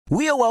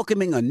We are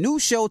welcoming a new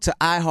show to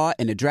iHeart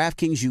and the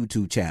DraftKings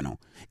YouTube channel.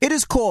 It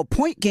is called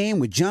Point Game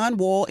with John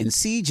Wall and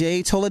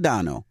CJ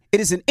Toledano. It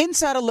is an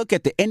insider look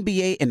at the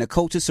NBA and the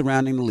coaches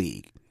surrounding the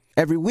league.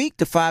 Every week,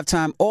 the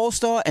 5-time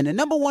All-Star and the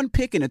number one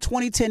pick in the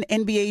 2010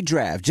 NBA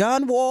Draft,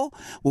 John Wall,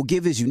 will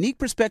give his unique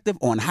perspective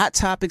on hot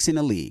topics in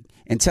the league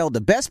and tell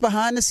the best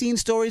behind-the-scenes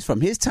stories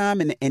from his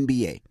time in the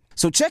NBA.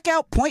 So check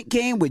out Point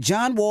Game with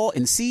John Wall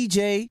and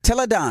CJ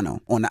Toledano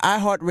on the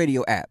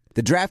iHeartRadio app,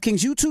 the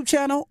DraftKings YouTube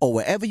channel, or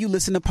wherever you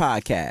listen to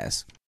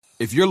podcasts.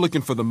 If you're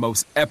looking for the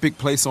most epic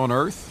place on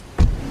Earth,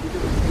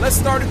 let's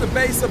start at the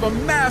base of a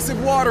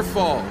massive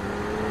waterfall.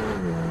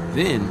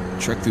 Then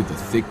trek through the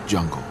thick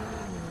jungle.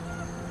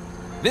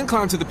 Then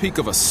climb to the peak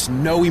of a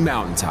snowy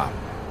mountaintop.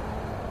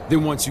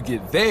 Then once you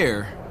get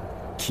there,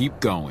 keep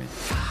going.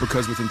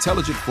 Because with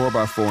intelligent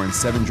 4x4 and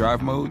 7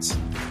 drive modes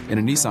and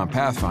a Nissan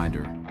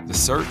Pathfinder, the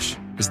search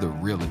is the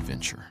real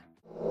adventure.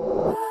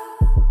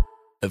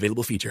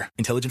 Available feature.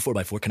 Intelligent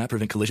 4x4 cannot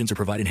prevent collisions or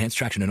provide enhanced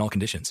traction in all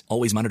conditions.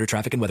 Always monitor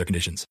traffic and weather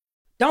conditions.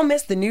 Don't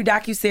miss the new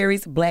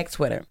docuseries Black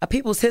Twitter, A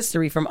People's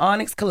History from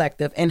Onyx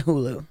Collective and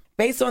Hulu.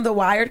 Based on the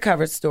Wired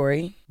cover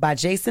story by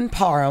Jason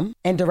Parham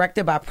and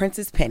directed by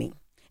Princess Penny.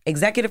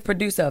 Executive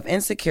producer of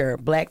Insecure,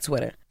 Black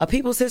Twitter. A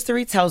People's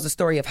History tells the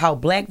story of how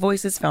Black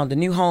voices found a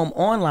new home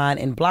online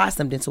and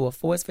blossomed into a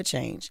force for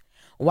change,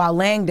 while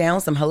laying down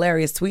some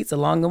hilarious tweets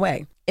along the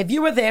way. If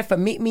you were there for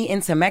Meet Me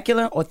in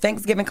Temecula or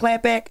Thanksgiving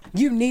Clapback,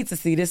 you need to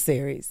see this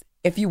series.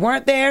 If you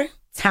weren't there,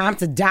 time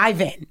to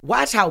dive in.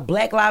 Watch how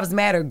Black Lives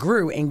Matter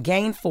grew and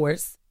gained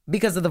force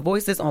because of the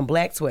voices on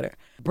Black Twitter,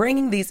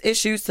 bringing these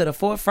issues to the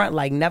forefront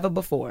like never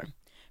before.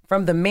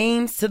 From the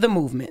memes to the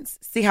movements,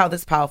 see how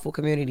this powerful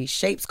community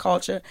shapes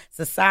culture,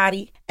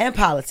 society, and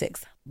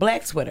politics.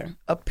 Black Twitter,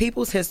 A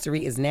People's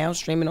History, is now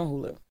streaming on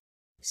Hulu.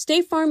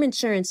 State Farm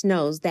Insurance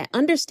knows that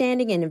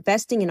understanding and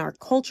investing in our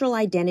cultural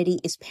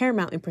identity is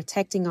paramount in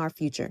protecting our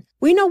future.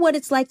 We know what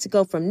it's like to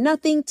go from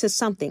nothing to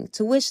something,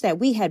 to wish that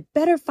we had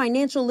better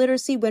financial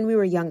literacy when we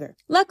were younger.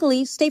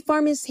 Luckily, State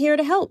Farm is here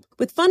to help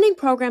with funding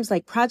programs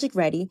like Project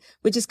Ready,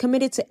 which is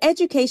committed to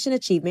education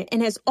achievement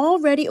and has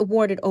already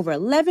awarded over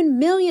 $11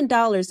 million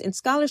in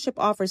scholarship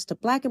offers to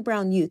Black and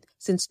Brown youth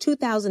since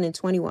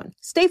 2021.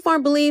 State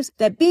Farm believes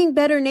that being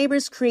better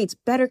neighbors creates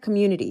better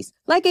communities.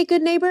 Like a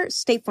good neighbor,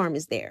 State Farm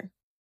is there.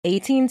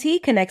 AT&T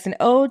connects an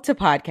ode to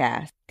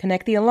podcast.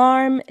 Connect the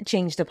alarm,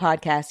 change the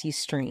podcast you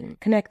stream.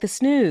 Connect the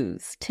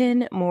snooze,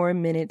 10 more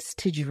minutes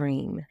to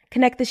dream.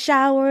 Connect the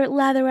shower,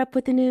 lather up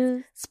with the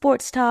news,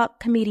 sports talk,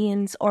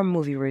 comedians, or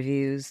movie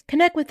reviews.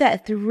 Connect with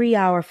that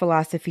 3-hour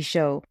philosophy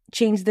show.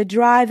 Change the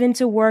drive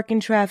into work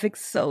and traffic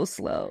so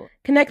slow.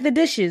 Connect the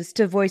dishes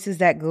to voices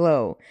that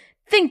glow.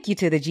 Thank you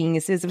to the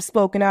geniuses of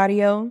spoken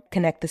audio.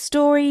 Connect the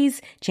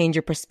stories, change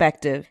your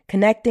perspective.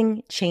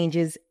 Connecting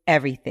changes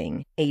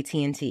everything.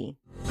 AT&T.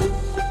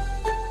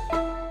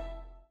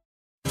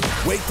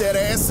 Wake that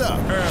ass up.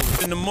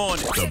 Early in the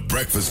morning. The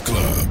Breakfast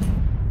Club.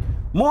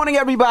 Morning,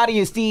 everybody.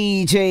 It's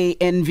DJ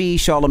NV,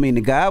 Charlamagne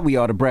the God. We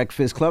are the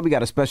Breakfast Club. We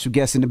got a special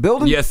guest in the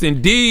building. Yes,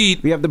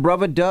 indeed. We have the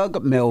brother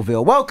Doug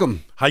Melville.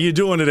 Welcome. How you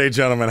doing today,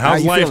 gentlemen?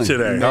 How's life feeling?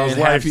 today? Man, How's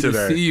life happy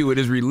today? to see you. It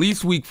is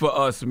release week for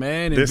us,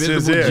 man. This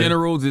Invisible is it.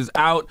 Generals is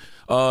out.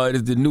 It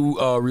is the new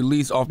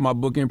release off my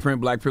book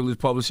imprint, Black Privilege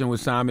Publishing with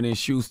Simon &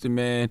 Schuster,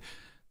 man.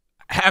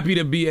 Happy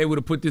to be able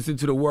to put this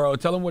into the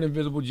world. Tell them what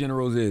Invisible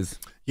Generals is.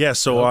 Yeah,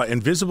 so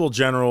Invisible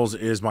Generals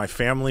is my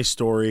family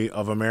story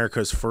of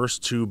America's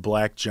first 2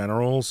 black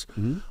generals.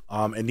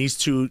 And these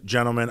 2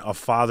 gentlemen, a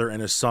father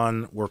and a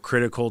son, were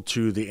critical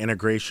to the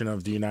integration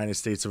of the United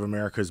States of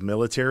America's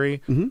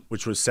military,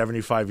 which was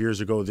 75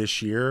 years ago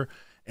this year,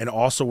 and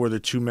also were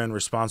the 2 men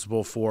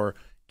responsible for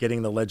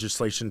getting the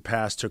legislation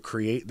passed to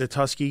create the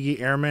Tuskegee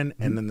Airmen,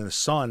 and then the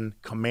son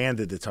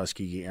commanded the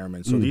Tuskegee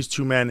Airmen. So these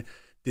 2 men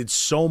did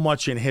so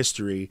much in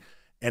history,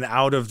 and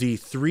out of the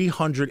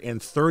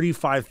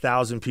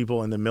 335,000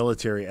 people in the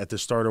military at the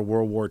start of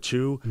World War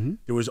II,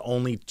 there was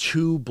only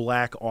 2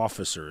 black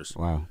officers,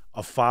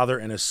 a father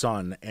and a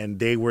son, and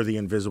they were the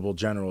Invisible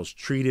Generals,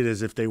 treated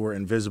as if they were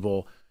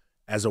invisible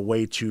as a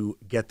way to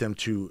get them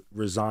to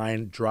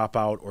resign, drop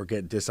out, or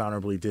get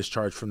dishonorably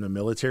discharged from the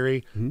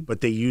military,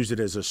 but they used it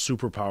as a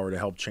superpower to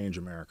help change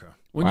America.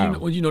 When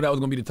you know that was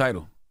going to be the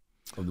title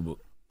of the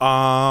book?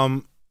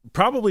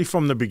 Probably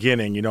from the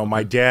beginning. You know,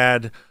 my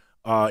dad,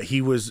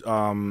 he was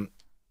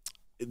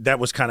that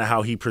was kind of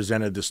how he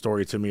presented the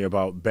story to me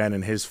about Ben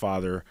and his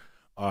father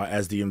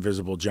as the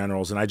Invisible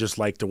Generals, and I just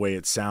liked the way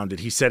it sounded.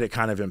 He said it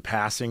kind of in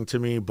passing to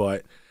me,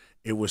 but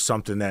it was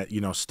something that,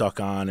 you know, stuck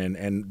on,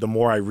 and the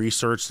more I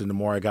researched and the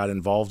more I got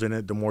involved in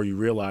it, the more you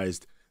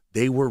realized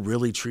they were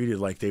really treated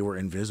like they were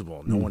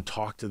invisible. No one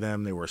talked to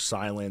them. They were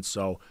silent.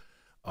 So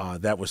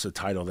that was the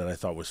title that I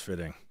thought was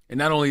fitting. And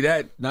not only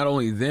that, not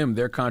only them,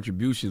 their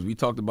contributions. We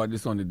talked about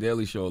this on the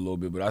Daily Show a little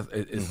bit, but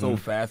it's so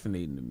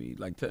fascinating to me.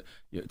 Like,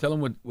 tell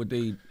them what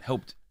they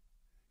helped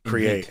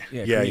create.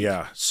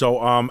 Yeah. So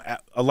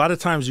a lot of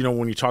times, you know,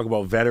 when you talk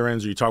about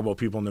veterans or you talk about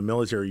people in the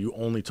military, you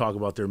only talk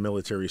about their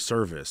military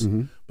service.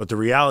 But the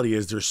reality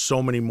is there's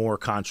so many more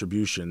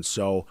contributions.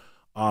 So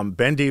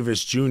Ben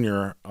Davis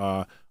Jr.,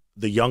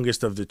 the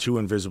youngest of the two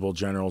invisible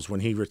generals, when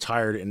he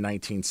retired in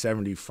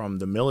 1970 from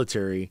the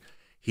military,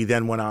 he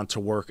then went on to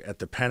work at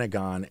the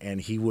Pentagon,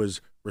 and he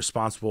was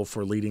responsible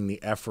for leading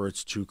the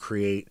efforts to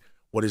create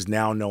what is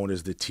now known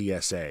as the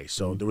TSA.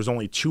 So there was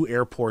only 2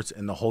 airports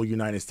in the whole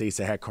United States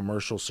that had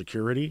commercial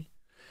security,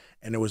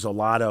 and there was a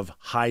lot of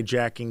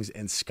hijackings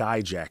and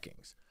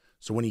skyjackings.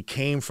 So when he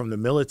came from the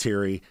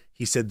military,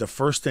 he said the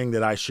first thing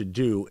that I should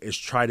do is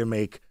try to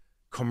make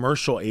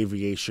commercial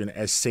aviation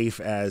as safe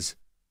as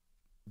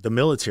the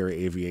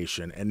military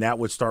aviation. And that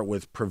would start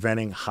with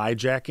preventing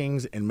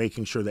hijackings and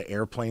making sure the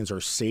airplanes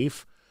are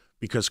safe,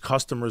 because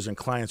customers and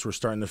clients were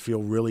starting to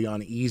feel really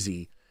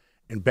uneasy.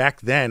 And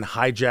back then,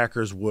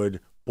 hijackers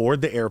would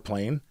board the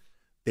airplane,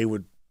 they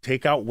would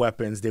take out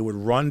weapons, they would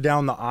run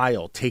down the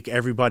aisle, take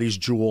everybody's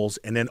jewels,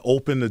 and then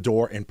open the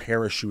door and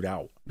parachute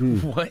out.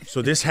 What?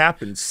 So this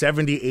happened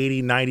 70,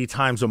 80, 90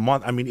 times a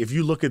month. I mean, if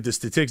you look at the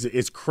statistics,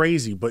 it's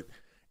crazy, but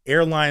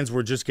airlines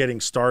were just getting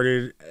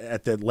started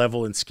at the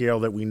level and scale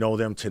that we know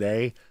them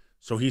today.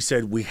 So he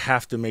said, we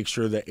have to make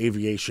sure that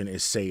aviation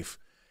is safe.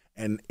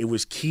 And it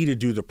was key to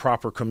do the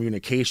proper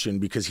communication,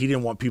 because he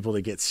didn't want people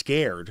to get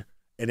scared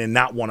and then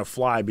not want to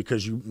fly,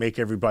 because you make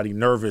everybody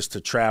nervous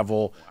to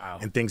travel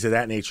and things of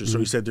that nature. So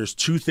he said there's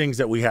 2 things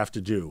that we have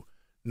to do.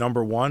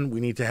 Number 1,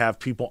 we need to have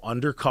people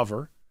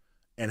undercover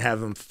and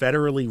have them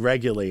federally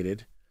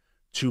regulated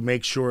to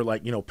make sure,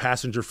 like,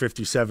 passenger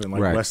 57,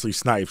 like Wesley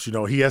Snipes,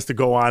 he has to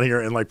go on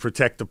here and like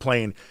protect the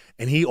plane.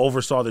 And he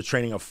oversaw the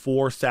training of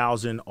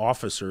 4,000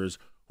 officers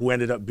who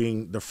ended up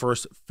being the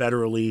first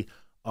federally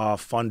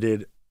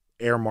funded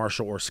air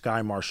marshal or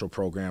sky marshal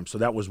program. So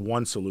that was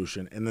one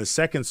solution. And the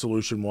second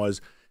solution was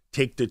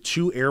take the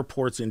 2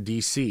 airports in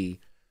DC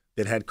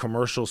that had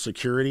commercial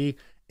security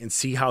and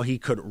see how he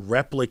could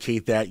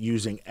replicate that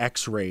using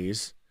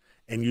X-rays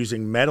and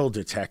using metal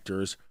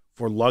detectors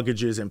for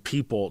luggages and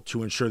people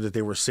to ensure that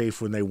they were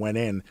safe when they went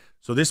in.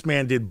 So this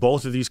man did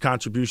both of these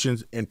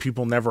contributions, and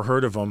people never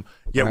heard of him.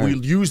 Yet we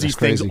use these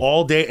things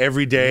all day,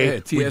 every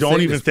day. Yeah, we don't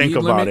even think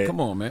about it.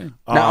 Come on, man.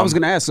 Now, I was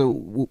going to ask, so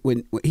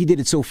when he did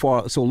it so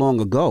long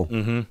ago,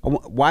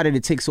 why did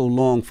it take so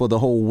long for the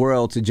whole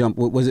world to jump?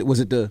 Was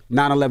it the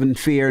 9/11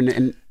 fear?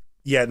 And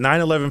Yeah,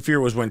 9/11 fear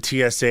was when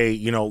TSA,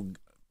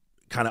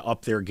 kind of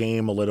upped their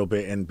game a little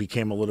bit and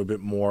became a little bit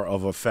more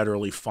of a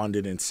federally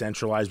funded and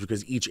centralized,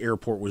 because each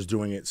airport was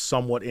doing it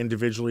somewhat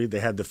individually. They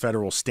had the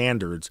federal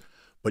standards,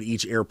 but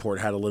each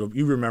airport had a little.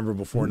 You remember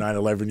before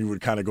 9/11, you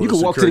would kind of go. You to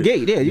could walk to the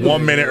gate. Yeah,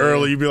 1 minute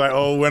early, you'd be like,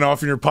 "Oh, went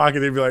off in your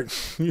pocket." They'd be like,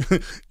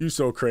 "You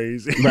so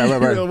crazy."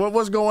 Right.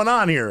 What's going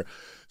on here?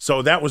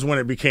 So that was when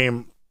it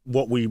became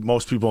what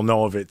most people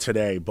know of it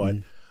today. But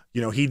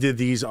he did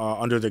these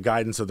under the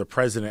guidance of the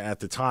president at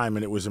the time,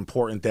 and it was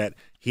important that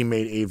he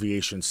made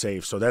aviation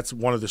safe. So that's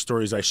one of the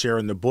stories I share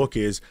in the book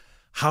is,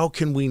 how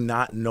can we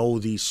not know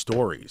these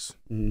stories?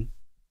 And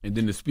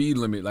then the speed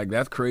limit, like,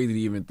 that's crazy to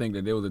even think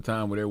that there was a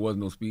time where there was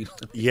no speed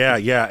limit.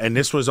 Yeah. And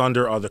this was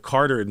under the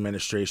Carter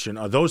administration.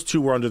 Those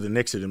 2 were under the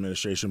Nixon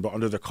administration, but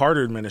under the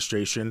Carter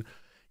administration,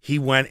 he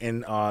went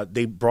and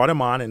they brought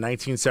him on in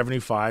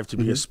 1975 to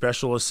be a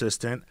special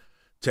assistant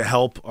to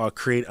help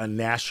create a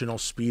national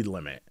speed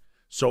limit.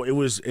 So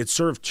it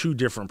served 2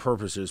 different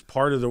purposes.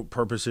 Part of the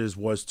purposes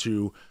was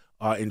to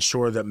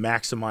ensure that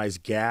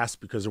maximized gas,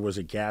 because there was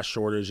a gas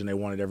shortage and they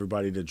wanted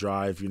everybody to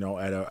drive,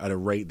 at a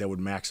rate that would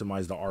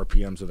maximize the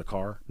RPMs of the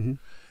car. And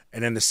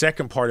then the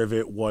second part of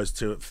it was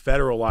to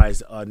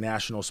federalize a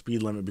national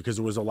speed limit, because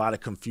there was a lot of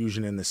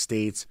confusion in the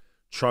states,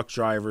 truck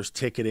drivers,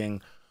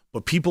 ticketing,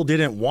 but people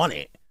didn't want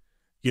it,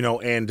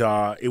 and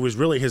it was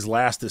really his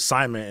last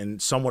assignment. And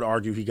some would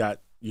argue he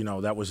got,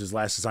 that was his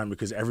last assignment,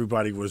 because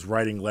everybody was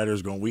writing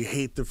letters going, "We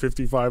hate the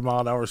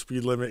 55-mile-an-hour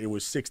speed limit. It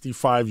was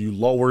 65. You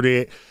lowered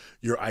it.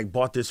 I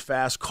bought this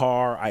fast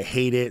car. I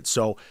hate it."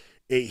 So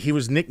he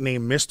was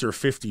nicknamed Mr.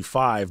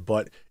 55,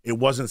 but it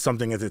wasn't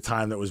something at the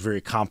time that was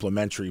very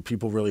complimentary.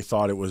 People really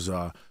thought it was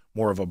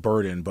more of a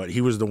burden, but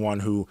he was the one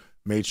who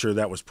made sure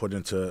that was put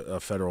into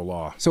federal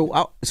law.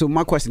 So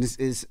my question is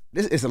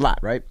this is a lot,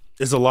 right?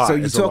 It's a lot. So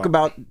you talk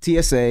about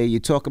TSA,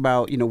 you talk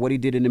about, what he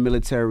did in the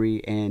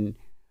military, and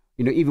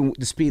even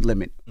the speed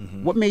limit.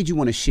 What made you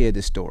want to share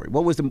this story?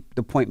 What was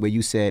the point where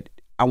you said,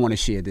 I want to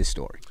share this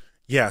story?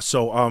 Yeah,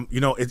 so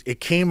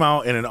it came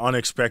out in an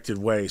unexpected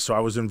way. So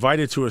I was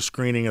invited to a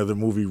screening of the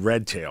movie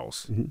Red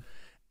Tails,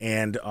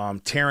 and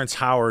Terrence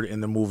Howard in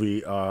the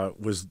movie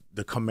was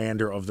the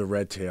commander of the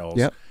Red Tails.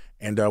 Yep.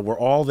 And we're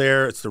all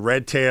there. It's the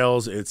Red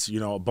Tails. It's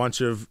a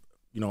bunch of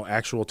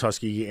actual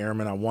Tuskegee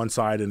Airmen on one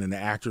side, and then the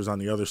actors on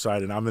the other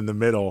side, and I'm in the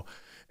middle.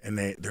 And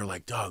they're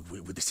like, "Doug,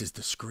 this is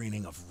the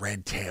screening of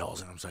Red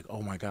Tails." And I was like,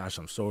 "Oh my gosh,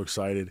 I'm so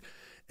excited."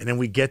 And then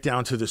we get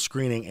down to the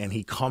screening, and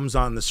he comes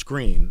on the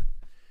screen,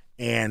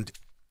 and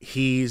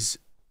his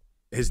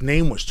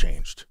name was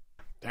changed.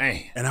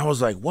 Dang. And I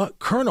was like, "What?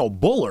 Colonel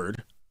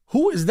Bullard?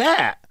 Who is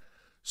that?"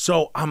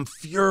 So I'm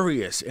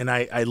furious, and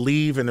I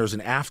leave, and there's an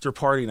after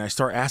party, and I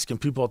start asking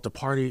people at the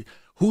party,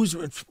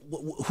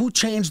 who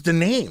changed the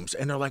names?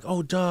 And they're like,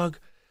 "Oh, Doug,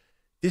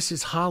 this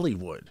is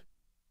Hollywood.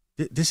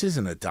 this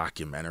isn't a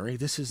documentary.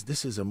 This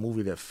is a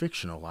movie that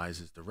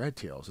fictionalizes the Red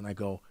Tails. And I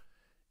go,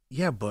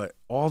 yeah, but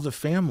all the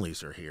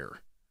families are here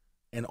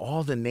and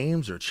all the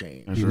names are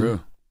changed. That's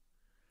real.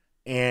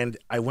 And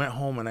I went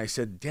home and I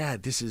said,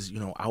 Dad, this is,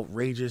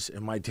 outrageous.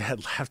 And my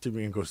dad laughed at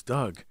me and goes,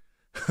 Doug,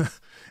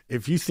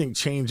 if you think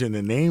changing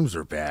the names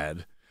are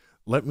bad,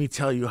 let me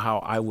tell you how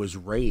I was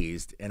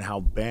raised and how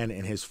Ben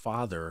and his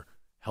father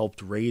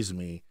helped raise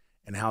me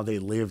and how they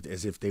lived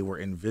as if they were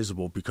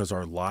invisible because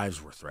our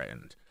lives were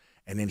threatened.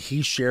 And then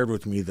he shared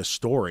with me the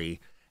story,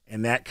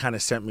 and that kind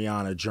of sent me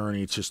on a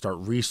journey to start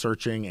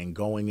researching and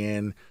going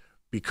in,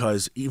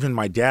 because even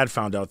my dad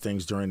found out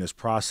things during this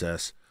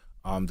process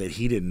that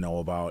he didn't know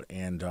about,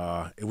 and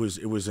it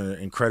was an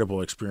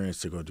incredible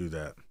experience to go do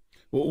that.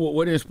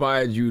 What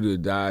inspired you to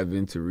dive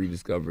into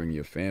rediscovering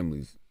your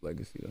family's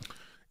legacy, though?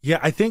 Yeah,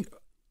 I think,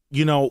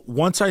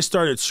 once I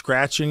started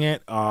scratching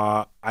it,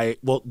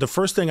 the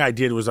first thing I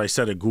did was I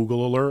set a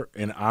Google alert,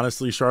 and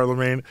honestly,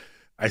 Charlemagne,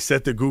 I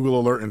set the Google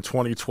alert in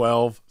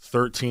 2012,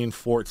 13,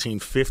 14,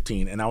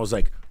 15, and I was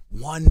like,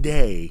 one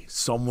day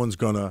someone's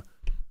going to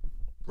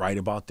write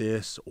about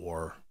this,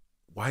 or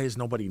why does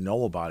nobody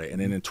know about it?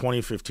 And then in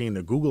 2015,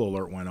 the Google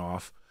alert went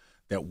off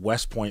that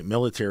West Point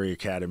Military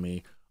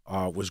Academy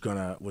was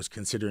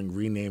considering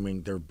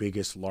renaming their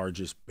biggest,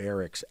 largest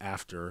barracks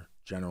after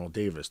General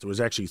Davis. There was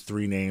actually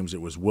 3 names.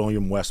 It was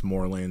William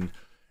Westmoreland,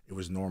 it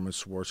was Norman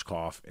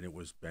Schwarzkopf, and it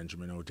was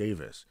Benjamin O.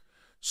 Davis.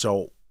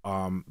 So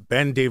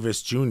Ben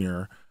Davis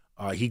Jr.,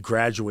 he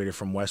graduated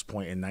from West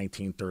Point in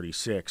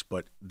 1936,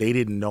 but they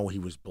didn't know he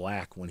was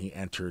black when he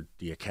entered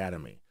the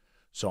academy.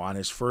 So on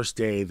his first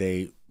day,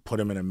 they put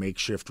him in a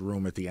makeshift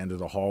room at the end of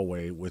the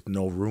hallway with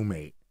no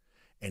roommate.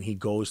 And he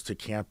goes to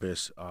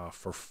campus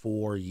for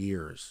 4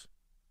 years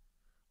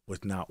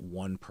with not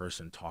one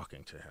person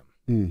talking to him.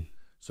 Mm.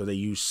 So they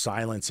use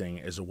silencing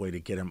as a way to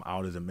get him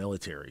out of the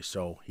military.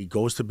 So he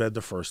goes to bed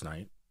the first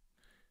night.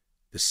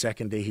 The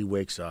second day he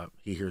wakes up,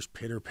 he hears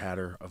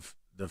pitter-patter of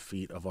the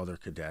feet of other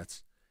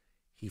cadets.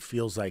 He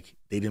feels like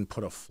they didn't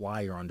put a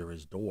flyer under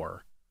his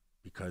door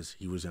because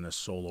he was in a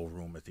solo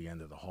room at the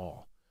end of the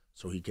hall.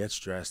 So he gets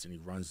dressed and he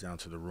runs down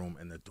to the room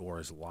and the door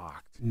is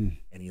locked. And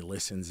he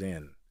listens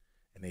in.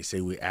 And they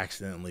say, we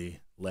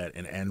accidentally let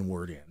an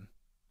N-word in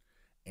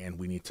and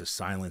we need to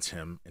silence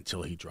him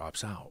until he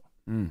drops out.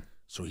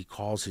 So he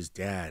calls his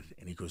dad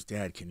and he goes,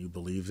 Dad, can you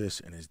believe this?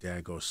 And his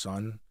dad goes,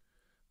 son,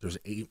 there's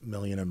 8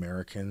 million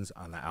Americans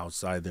on the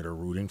outside that are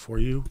rooting for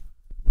you.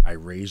 I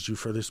raised you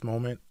for this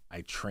moment.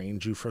 I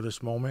trained you for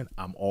this moment.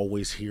 I'm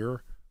always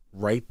here.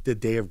 Write the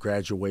day of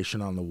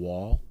graduation on the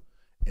wall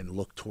and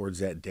look towards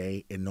that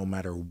day. And no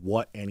matter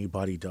what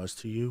anybody does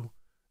to you,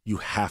 you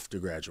have to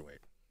graduate.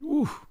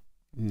 Ooh.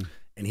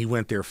 And he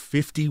went there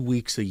 50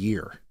 weeks a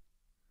year.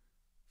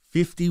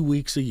 50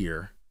 weeks a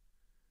year.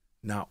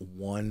 Not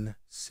one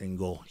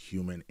single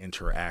human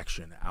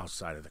interaction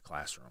outside of the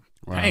classroom.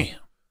 Wow. Damn.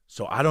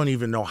 So I don't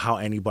even know how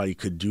anybody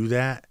could do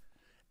that.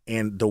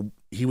 And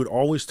he would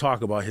always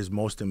talk about his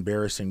most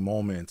embarrassing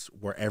moments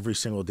where every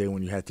single day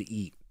when you had to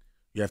eat,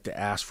 you have to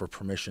ask for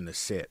permission to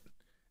sit.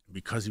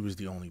 Because he was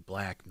the only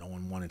black, no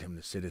one wanted him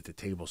to sit at the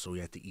table, so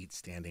he had to eat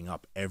standing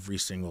up every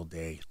single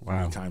day,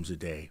 3 times a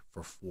day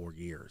for 4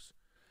 years.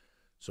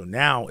 So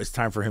now it's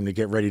time for him to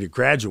get ready to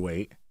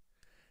graduate,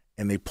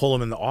 and they pull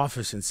him in the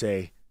office and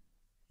say,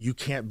 you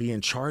can't be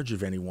in charge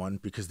of anyone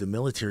because the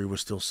military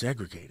was still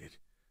segregated.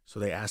 So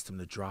they asked him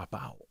to drop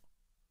out.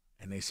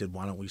 And they said,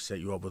 why don't we set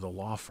you up with a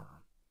law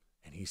firm?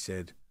 And he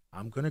said,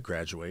 I'm going to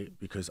graduate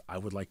because I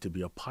would like to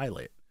be a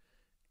pilot.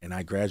 And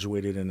I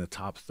graduated in the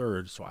top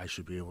third, so I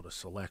should be able to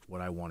select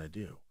what I want to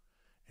do.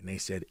 And they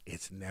said,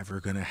 it's never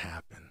going to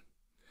happen.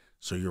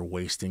 So you're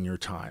wasting your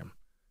time.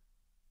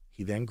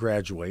 He then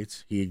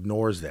graduates. He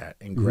ignores that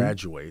and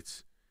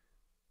graduates.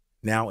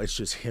 Now it's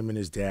just him and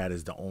his dad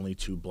as the only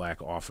 2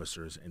 black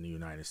officers in the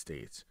United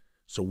States.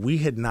 So we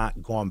had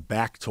not gone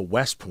back to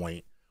West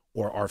Point,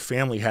 or our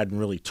family hadn't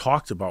really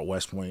talked about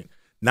West Point.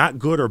 Not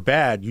good or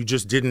bad. You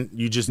just didn't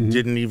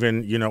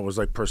even, it was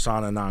like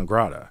persona non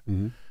grata.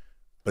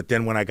 But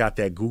then when I got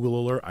that Google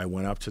alert, I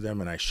went up to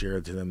them and I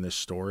shared to them this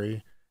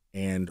story.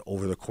 And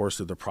over the course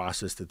of the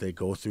process that they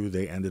go through,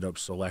 they ended up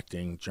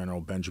selecting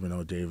General Benjamin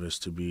O. Davis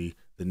to be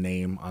the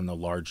name on the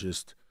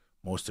largest,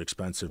 most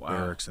expensive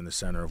barracks in the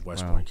center of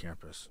West Point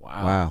campus.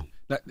 Wow.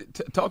 Now,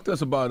 talk to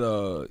us about,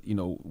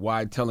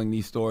 why telling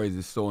these stories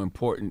is so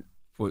important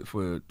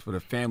for the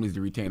families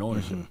to retain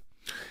ownership.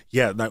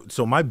 Yeah.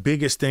 So my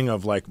biggest thing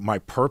of my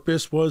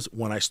purpose was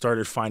when I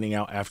started finding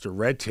out after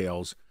Red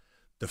Tails,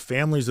 the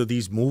families of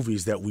these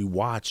movies that we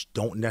watch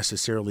don't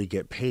necessarily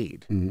get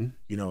paid.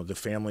 The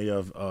family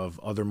of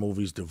other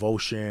movies,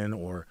 Devotion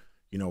or,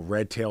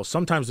 Red Tail.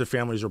 Sometimes the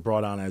families are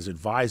brought on as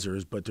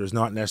advisors, but there's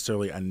not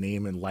necessarily a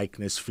name and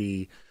likeness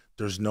fee.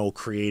 There's no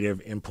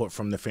creative input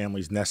from the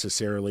families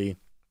necessarily.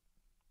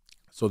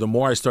 So the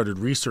more I started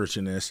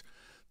researching this,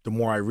 the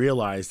more I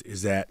realized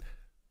is that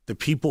the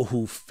people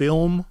who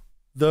film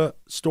the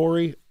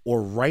story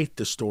or write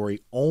the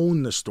story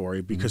own the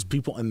story because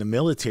people in the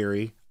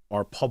military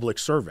are public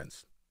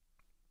servants.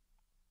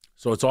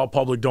 So it's all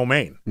public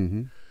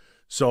domain.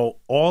 So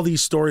all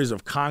these stories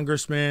of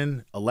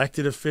congressmen,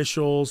 elected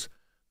officials,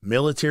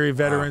 military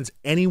veterans,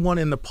 anyone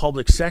in the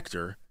public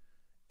sector,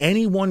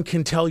 anyone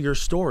can tell your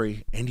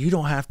story and you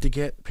don't have to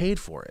get paid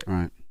for it. All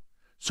right.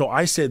 So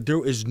I said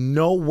there is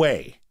no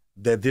way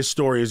that this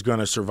story is going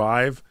to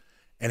survive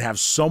and have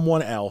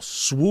someone else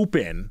swoop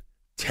in,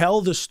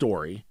 tell the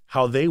story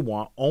how they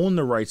want, own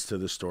the rights to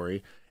the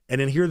story, and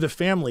then here the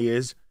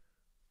family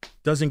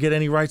doesn't get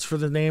any rights for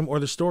the name or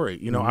the story.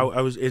 You know,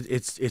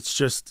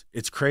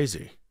 it's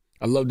crazy.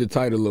 I love the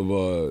title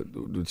of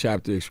the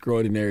chapter,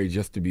 Extraordinary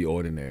Just to Be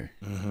Ordinary.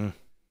 Mm-hmm.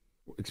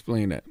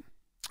 Explain that.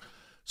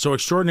 So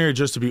extraordinary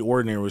just to be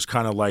ordinary was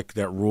kind of like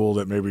that rule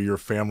that maybe your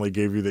family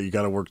gave you that you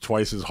got to work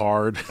twice as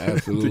hard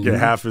to get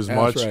half as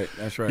much.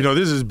 That's right. You know,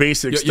 this is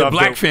basic stuff. Your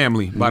black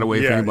family, by the way,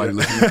 if anybody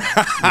listening.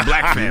 Your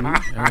black family.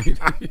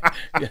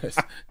 Yes.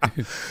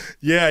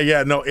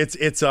 Yeah. No,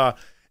 it's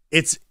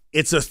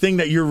a thing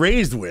that you're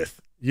raised with.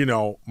 You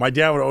know, my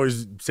dad would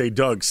always say,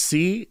 Doug,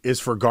 C is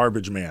for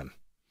garbage man.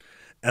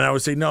 And I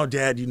would say, no,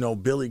 Dad, you know,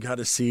 Billy got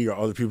a C or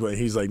other people. And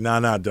he's like,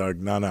 nah, Doug,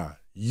 nah.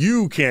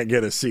 You can't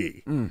get a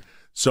C.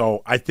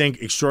 So I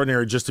think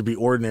extraordinary just to be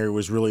ordinary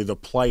was really the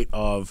plight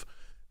of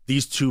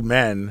these two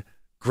men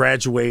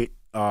graduate,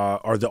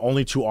 are the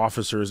only two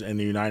officers in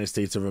the United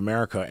States of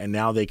America, and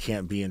now they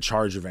can't be in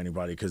charge of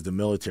anybody because the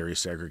military is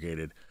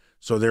segregated.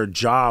 So their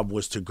job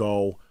was to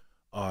go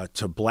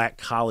to black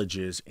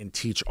colleges and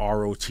teach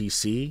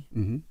ROTC.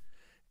 Mm-hmm.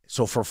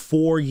 So for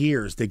 4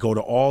 years, they go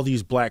to all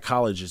these black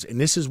colleges, and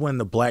this is when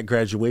the black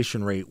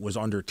graduation rate was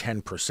under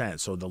 10%.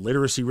 So the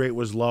literacy rate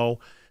was low.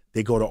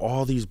 They go to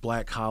all these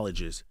black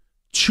colleges.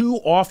 Two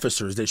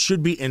officers that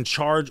should be in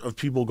charge of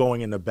people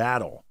going into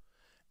battle,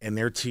 and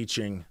they're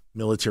teaching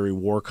military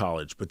war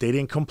college. But they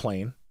didn't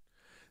complain.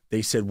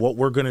 They said, what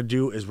we're going to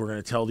do is we're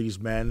going to tell these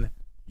men,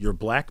 you're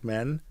black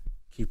men,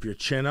 keep your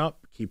chin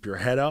up, keep your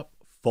head up,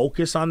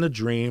 focus on the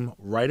dream,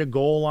 write a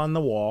goal on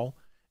the wall,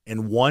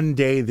 and one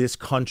day this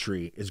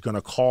country is going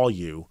to call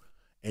you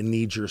and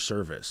need your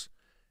service.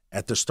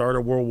 At the start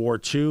of World War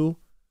II,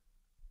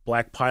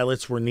 black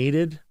pilots were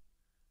needed.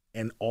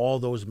 And all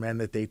those men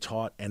that they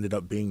taught ended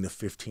up being the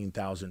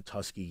 15,000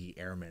 Tuskegee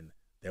Airmen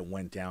that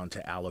went down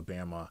to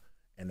Alabama,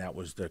 and that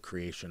was the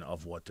creation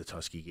of what the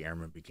Tuskegee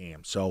Airmen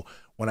became. So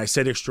when I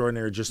said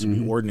extraordinary just to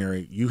be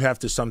ordinary, you have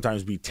to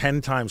sometimes be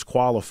 10 times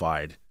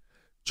qualified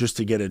just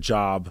to get a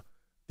job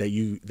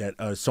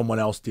that someone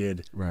else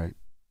did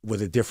with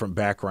a different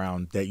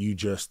background that you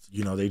just,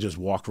 you know, they just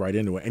walked right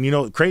into it. And, you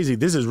know, crazy,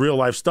 this is real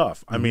life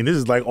stuff. I mean, this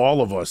is like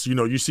all of us. You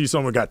know, you see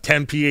someone got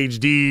 10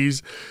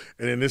 PhDs,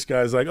 and then this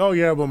guy's like, oh,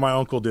 yeah, but my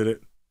uncle did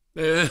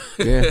it.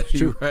 Yeah,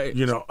 true. Right.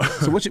 You know.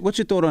 So what's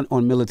your thought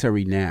on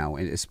military now,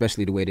 and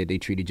especially the way that they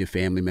treated your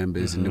family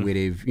members and the way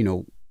they've, you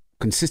know,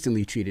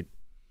 consistently treated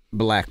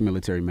black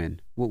military men?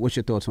 What's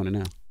your thoughts on it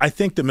now? I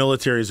think the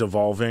military is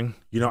evolving.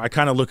 You know, I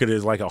kind of look at it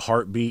as like a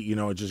heartbeat. You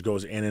know, it just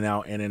goes in and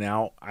out, in and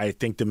out. I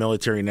think the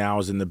military now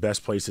is in the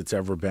best place it's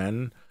ever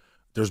been.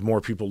 There's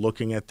more people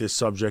looking at this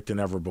subject than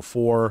ever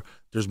before.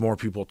 There's more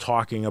people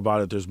talking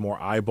about it. There's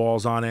more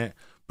eyeballs on it.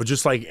 But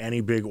just like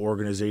any big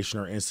organization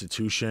or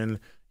institution,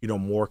 you know,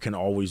 more can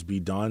always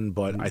be done.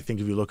 But I think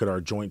if you look at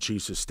our Joint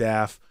Chiefs of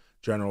Staff,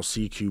 General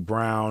C.Q.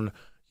 Brown,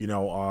 you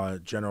know,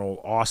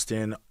 General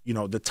Austin, you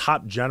know, the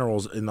top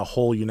generals in the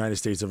whole United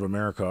States of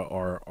America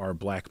are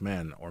black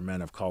men or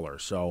men of color.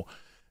 So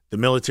the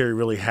military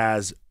really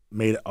has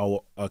made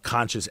a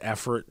conscious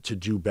effort to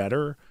do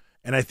better.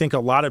 And I think a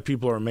lot of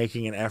people are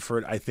making an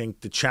effort. I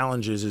think the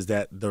challenge is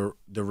that the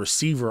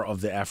receiver of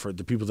the effort,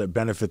 the people that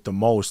benefit the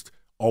most,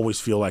 always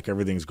feel like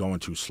everything's going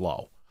too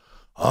slow.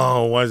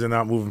 Oh, why is it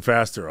not moving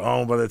faster?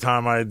 Oh, by the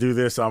time I do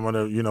this, I'm going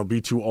to, you know,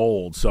 be too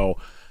old. So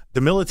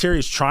the military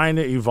is trying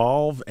to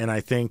evolve, and I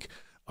think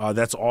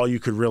that's all you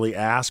could really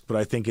ask. But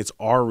I think it's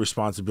our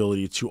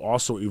responsibility to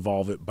also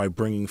evolve it by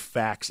bringing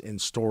facts and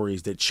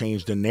stories that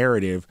change the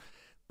narrative.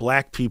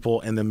 Black people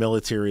in the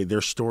military,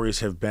 their stories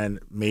have been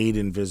made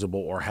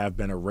invisible or have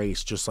been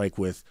erased, just like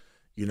with,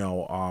 you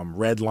know,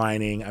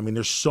 redlining. I mean,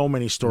 there's so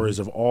many stories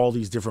of all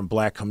these different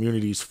black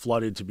communities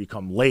flooded to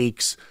become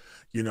lakes.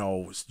 You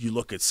know, you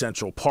look at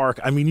Central Park.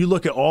 I mean, you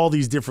look at all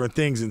these different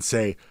things and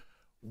say,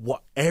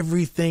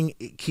 everything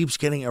keeps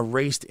getting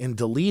erased and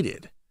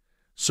deleted.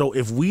 So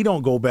if we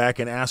don't go back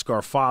and ask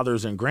our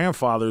fathers and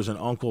grandfathers and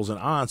uncles and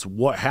aunts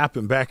what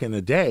happened back in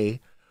the day,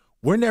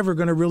 we're never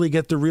going to really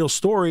get the real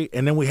story.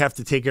 And then we have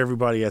to take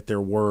everybody at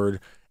their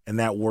word. And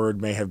that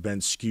word may have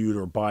been skewed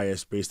or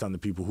biased based on the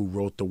people who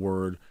wrote the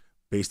word,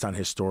 based on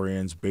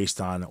historians,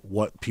 based on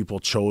what people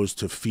chose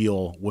to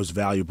feel was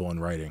valuable in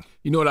writing.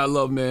 You know what I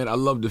love, man? I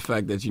love the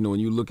fact that, you know, when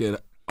you look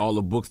at all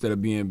the books that are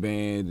being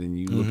banned and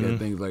you look at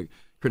things like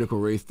critical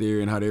race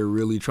theory and how they're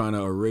really trying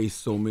to erase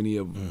so many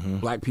of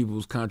black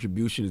people's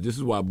contributions. This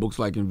is why books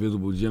like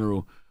Invisible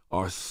General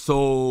are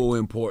so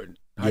important.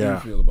 How do you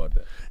feel about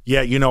that?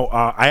 Yeah, you know,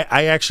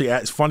 I actually,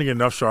 it's funny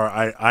enough, Shar,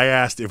 I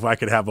asked if I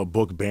could have a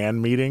book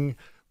ban meeting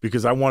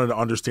because I wanted to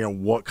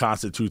understand what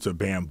constitutes a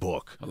banned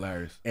book.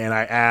 Hilarious. And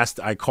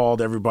I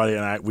called everybody,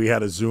 and we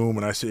had a Zoom,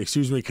 and I said,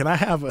 "Excuse me, can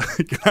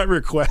I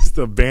request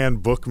a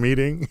banned book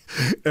meeting?"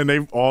 And they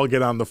all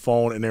get on the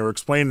phone, and they were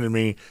explaining to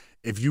me,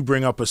 if you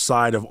bring up a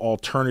side of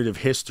alternative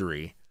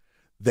history,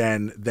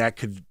 then that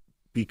could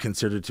be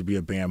considered to be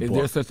a banned book. Is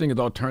there such thing as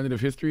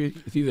alternative history?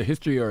 It's either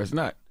history or it's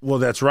not. Well,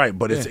 that's right,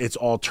 but it's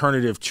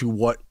alternative to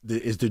what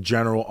is the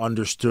general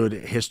understood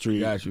history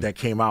that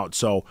came out.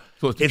 So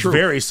it's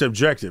very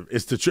subjective.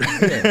 It's the truth.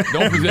 Yeah,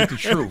 don't present the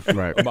truth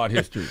about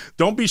history.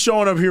 Don't be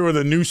showing up here with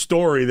a new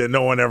story that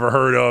no one ever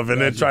heard of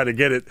and then try to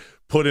get it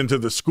put into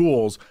the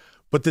schools.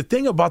 But the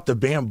thing about the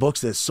banned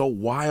books that's so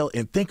wild,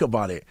 and think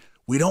about it,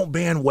 we don't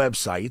ban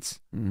websites.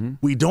 Mm-hmm.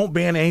 We don't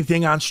ban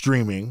anything on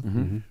streaming.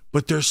 Mm-hmm.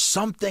 But there's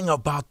something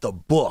about the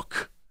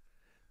book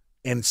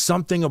and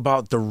something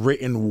about the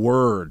written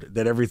word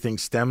that everything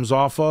stems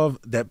off of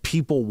that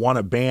people want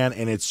to ban,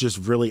 and it's just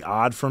really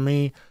odd for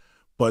me.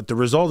 But the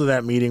result of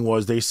that meeting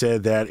was they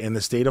said that in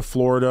the state of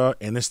Florida,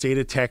 in the state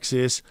of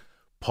Texas,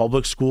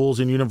 public schools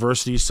and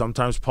universities,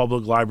 sometimes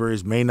public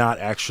libraries, may not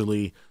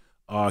actually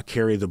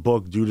carry the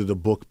book due to the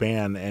book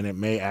ban, and it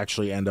may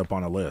actually end up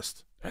on a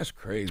list. That's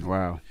crazy.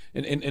 Wow.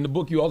 And in the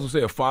book, you also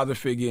say a father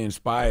figure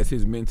inspires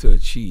his men to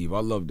achieve. I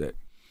love that.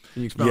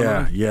 Can you expound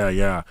on that?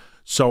 Yeah.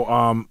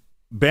 So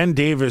Ben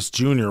Davis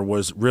Jr.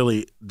 was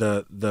really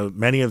the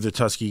many of the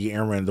Tuskegee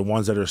Airmen, the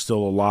ones that are still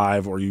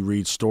alive, or you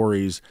read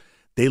stories,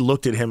 they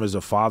looked at him as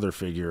a father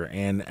figure.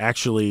 And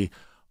actually,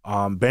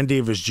 Ben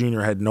Davis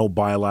Jr. had no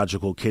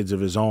biological kids of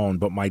his own,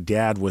 but my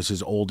dad was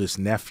his oldest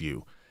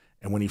nephew.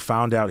 And when he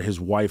found out his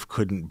wife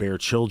couldn't bear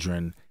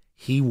children,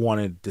 he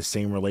wanted the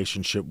same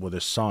relationship with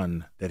his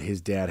son that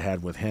his dad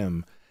had with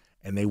him.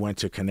 And they went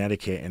to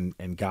Connecticut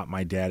and got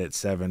my dad at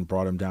 7,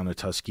 brought him down to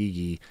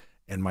Tuskegee,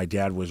 and my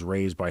dad was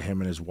raised by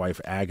him and his wife,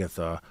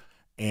 Agatha.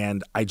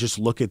 And I just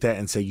look at that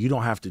and say, you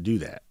don't have to do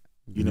that.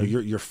 Mm-hmm. You know,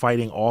 you're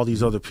fighting all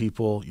these other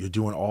people, you're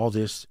doing all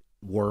this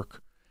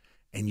work,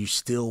 and you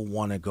still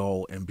want to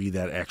go and be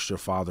that extra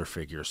father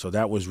figure. So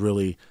that was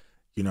really,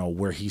 you know,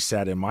 where he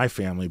sat in my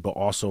family, but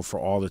also for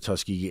all the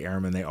Tuskegee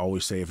Airmen. They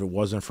always say, if it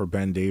wasn't for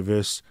Ben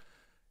Davis,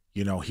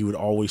 you know, he would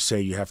always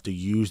say you have to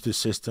use the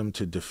system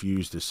to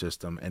diffuse the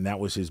system. And that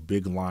was his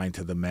big line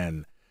to the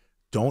men.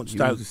 Don't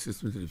start the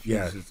system to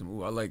diffuse the system.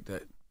 Ooh, I like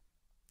that.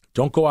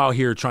 Don't go out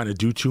here trying to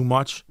do too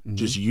much. Mm-hmm.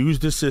 Just use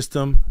the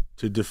system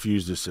to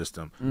diffuse the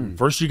system. Mm.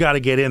 First, you got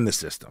to get in the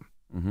system.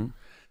 Mm-hmm.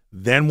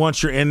 Then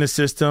once you're in the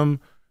system,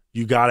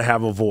 you got to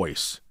have a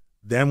voice.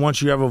 Then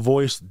once you have a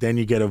voice, then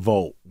you get a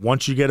vote.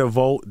 Once you get a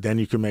vote, then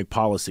you can make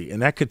policy.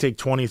 And that could take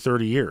 20,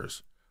 30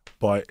 years.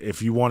 But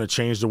if you want to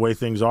change the way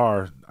things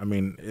are, I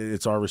mean,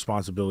 it's our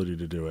responsibility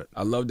to do it.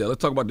 I love that. Let's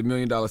talk about the $1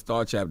 Million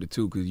Star chapter,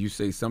 too, because you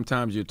say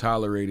sometimes you're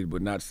tolerated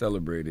but not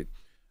celebrated.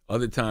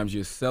 Other times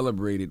you're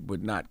celebrated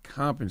but not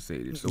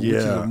compensated. So which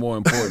is more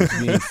important,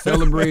 being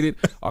celebrated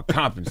or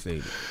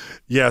compensated?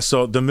 Yeah,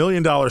 so the $1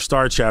 Million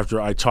Star chapter,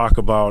 I talk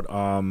about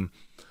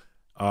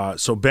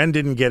so Ben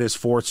didn't get his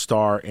 4th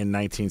star in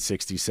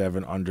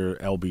 1967 under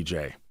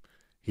LBJ.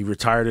 He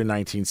retired in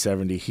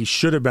 1970. He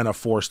should have been a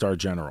 4-star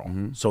general.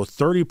 Mm-hmm. So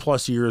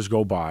 30-plus years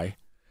go by.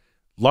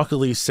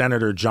 Luckily,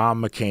 Senator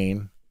John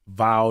McCain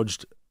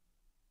vouched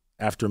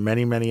after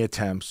many, many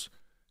attempts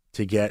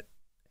to get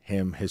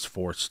him his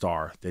 4th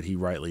star that he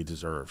rightly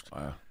deserved.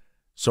 Wow.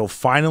 So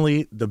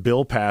finally, the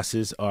bill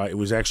passes. It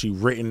was actually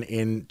written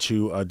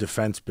into a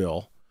defense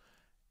bill.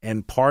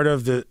 And part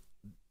of the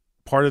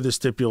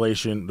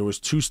stipulation, there was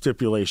 2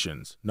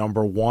 stipulations.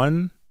 Number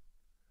 1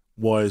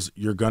 was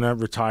you're going to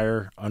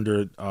retire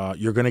under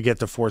you're going to get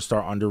the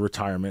 4-star under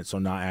retirement, so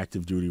not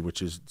active duty,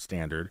 which is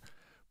standard.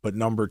 But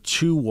number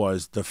 2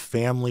 was the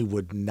family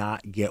would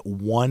not get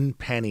 1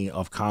 penny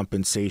of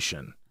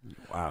compensation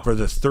for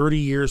the 30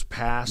 years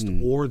past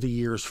or the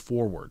years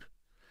forward.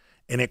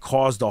 And it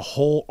caused a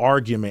whole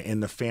argument in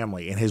the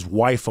family. And his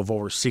wife of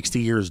over 60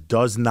 years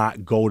does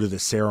not go to the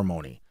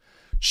ceremony.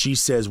 She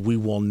says, we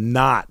will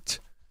not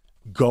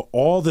go.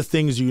 All the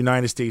things the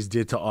United States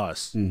did to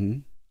us,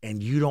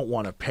 and you don't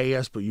want to pay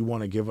us, but you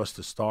want to give us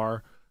the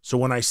star. So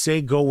when I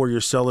say go where you're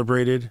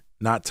celebrated,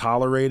 not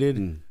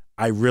tolerated,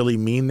 I really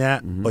mean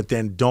that. But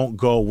then don't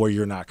go where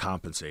you're not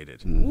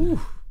compensated,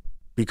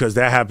 because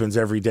that happens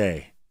every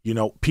day. You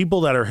know,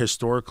 people that are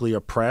historically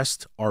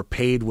oppressed are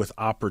paid with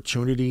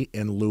opportunity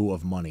in lieu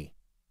of money.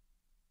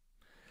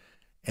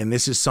 And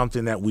this is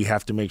something that we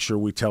have to make sure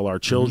we tell our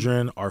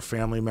children, our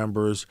family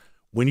members.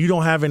 When you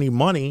don't have any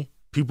money,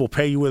 people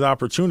pay you with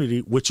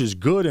opportunity, which is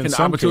good in some cases.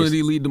 Can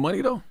opportunity lead to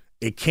money, though?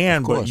 It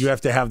can, but you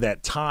have to have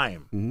that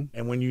time.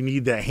 And when you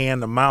need that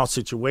hand-to-mouth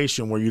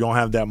situation where you don't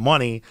have that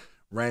money,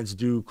 rent's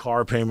due,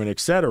 car payment,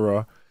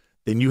 etc.,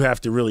 then you have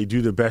to really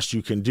do the best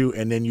you can do.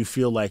 And then you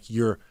feel like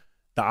the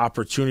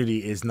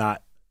opportunity is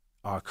not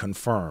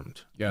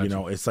confirmed. Gotcha. You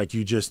know, it's like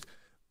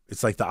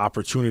it's like the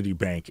opportunity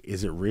bank.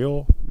 Is it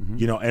real?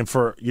 You know, and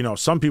for, you know,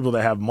 some people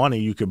that have money,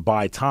 you could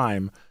buy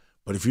time.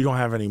 But if you don't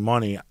have any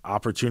money,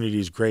 opportunity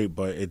is great,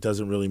 but it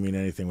doesn't really mean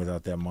anything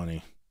without that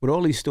money. With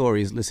all these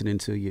stories, listening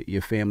to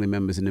your family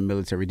members in the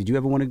military, did you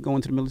ever want to go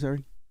into the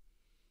military?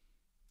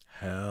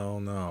 Hell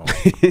no.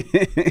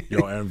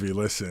 Yo, Envy,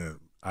 listen,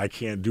 I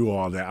can't do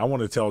all that. I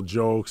want to tell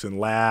jokes and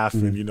laugh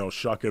and,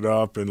 shuck it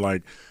up and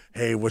like,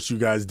 hey, what you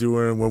guys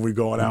doing when we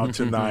going out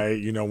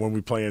tonight, when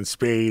we playing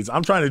spades.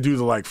 I'm trying to do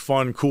the like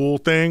fun, cool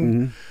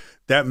thing.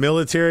 That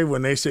military,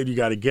 when they said you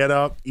got to get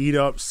up, eat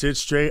up, sit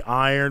straight,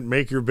 iron,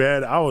 make your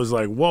bed, I was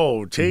like,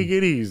 whoa, take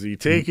it easy,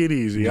 take it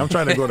easy. I'm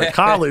trying to go to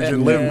college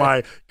and live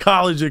my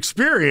college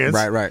experience.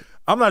 Right.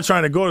 I'm not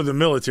trying to go to the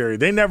military.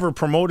 They never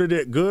promoted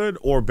it good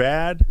or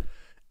bad.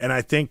 And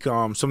I think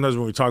sometimes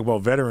when we talk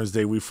about Veterans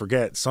Day, we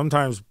forget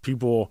sometimes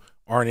people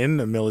aren't in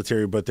the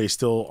military, but they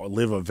still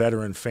live a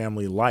veteran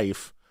family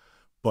life.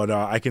 But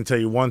I can tell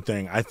you one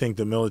thing. I think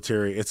the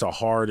military, it's a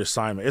hard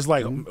assignment. It's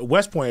like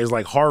West Point is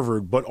like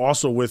Harvard, but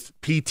also with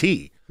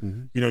PT.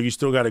 You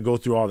still got to go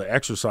through all the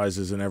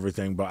exercises and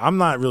everything. But I'm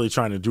not really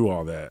trying to do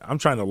all that. I'm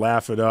trying to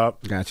laugh it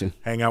up. Gotcha.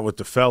 Hang out with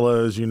the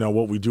fellas,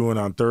 what we doing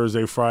on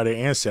Thursday,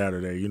 Friday, and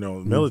Saturday.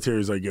 Military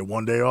is like, get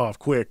one day off,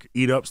 quick.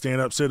 Eat up,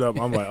 stand up, sit up.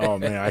 I'm like, oh,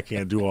 man, I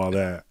can't do all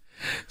that.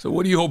 So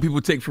what do you hope people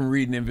take from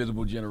reading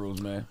Invisible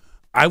Generals, man?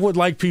 I would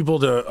like people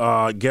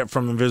to get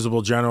from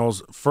Invisible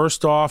Generals.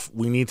 First off,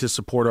 we need to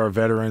support our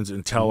veterans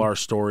and tell our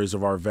stories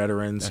of our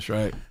veterans. That's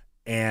right.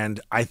 And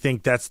I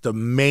think that's the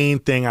main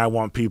thing I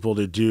want people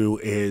to do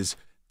is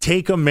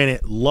take a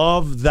minute,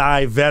 love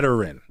thy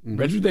veteran.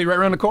 Veterans Day right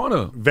around the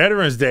corner.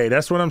 Veterans Day,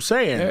 that's what I'm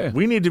saying. Yeah.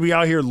 We need to be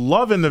out here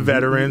loving the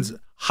veterans,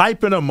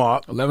 hyping them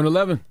up.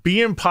 11/11.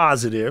 Being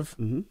positive.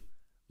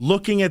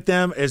 Looking at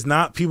them as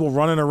not people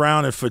running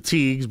around in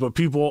fatigues, but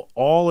people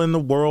all in the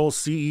world,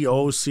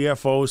 CEOs,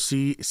 CFOs,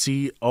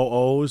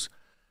 COOs.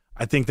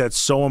 I think that's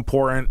so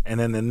important. And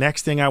then the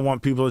next thing I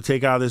want people to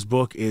take out of this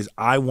book is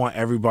I want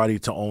everybody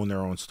to own their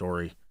own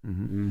story.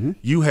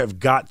 You have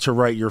got to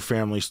write your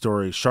family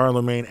story.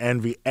 Charlemagne,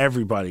 Envy,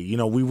 everybody.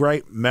 We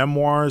write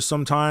memoirs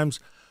sometimes,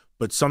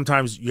 but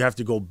sometimes you have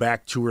to go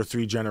back 2 or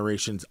 3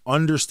 generations,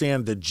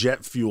 understand the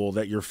jet fuel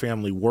that your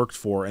family worked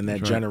for and that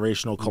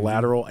generational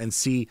collateral and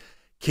see,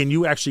 can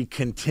you actually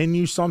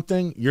continue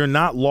something? You're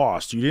not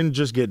lost. You didn't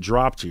just get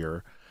dropped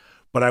here.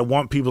 But I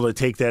want people to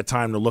take that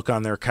time to look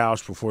on their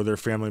couch before their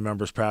family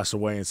members pass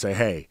away and say,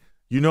 hey,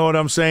 you know what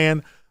I'm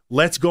saying?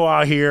 Let's go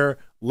out here.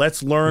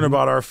 Let's learn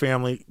about our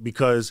family,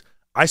 because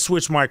I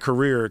switched my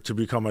career to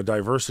become a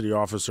diversity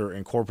officer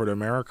in corporate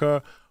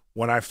America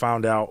when I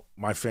found out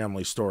my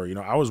family story.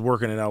 I was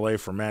working in L.A.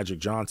 for Magic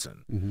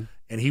Johnson,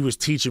 and he was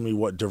teaching me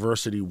what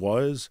diversity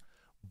was.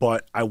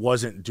 But I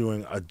wasn't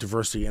doing a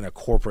diversity in a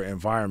corporate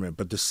environment.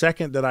 But the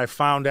second that I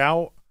found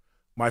out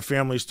my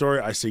family story,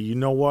 I say, you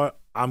know what?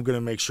 I'm going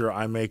to make sure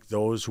I make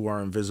those who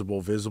are invisible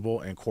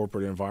visible in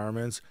corporate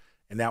environments.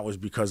 And that was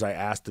because I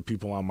asked the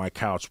people on my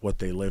couch what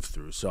they lived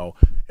through. So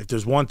if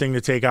there's one thing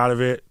to take out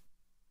of it,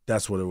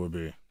 that's what it would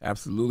be.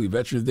 Absolutely.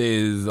 Veterans Day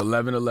is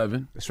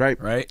 11/11. That's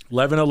right. Right?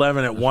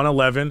 11/11 at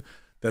 1:11.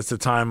 That's the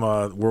time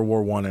World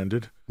War I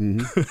ended.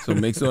 So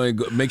make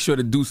sure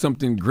to do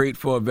something great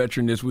for a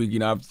veteran this week.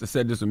 I've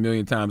said this a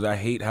million times. I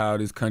hate how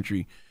this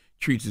country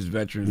treats its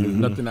veterans. There's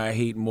nothing I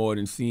hate more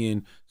than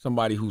seeing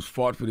somebody who's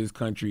fought for this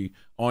country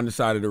on the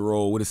side of the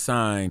road with a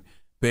sign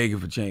begging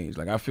for change.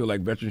 Like, I feel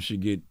like veterans should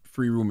get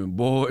free room and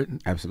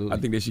board. Absolutely. I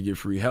think they should get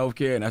free health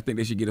care, and I think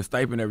they should get a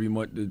stipend every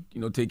month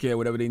to take care of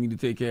whatever they need to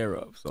take care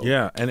of. So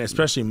yeah, and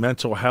especially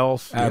mental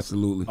health.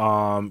 Absolutely.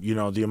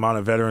 The amount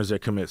of veterans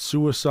that commit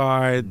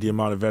suicide, the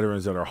amount of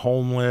veterans that are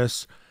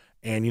homeless,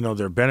 and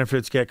their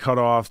benefits get cut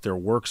off, their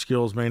work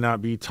skills may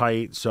not be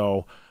tight.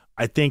 So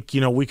I think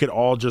we could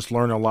all just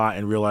learn a lot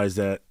and realize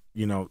that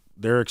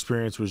their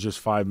experience was just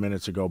 5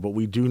 minutes ago, but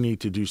we do need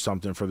to do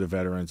something for the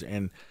veterans.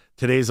 And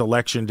today's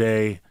election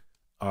day.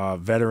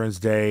 Veterans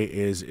Day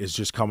is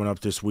just coming up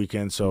this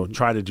weekend, so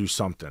try to do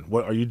something.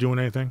 What are you doing?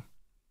 Anything?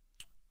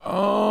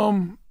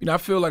 I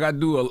feel like I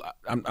do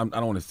I don't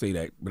want to say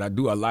that, but I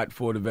do a lot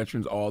for the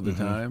veterans all the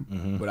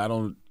time. But I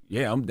don't.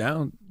 Yeah, I'm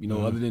down.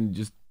 Other than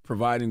just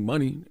providing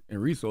money and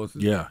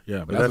resources. Yeah.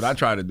 But that's what I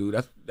try to do.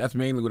 That's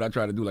mainly what I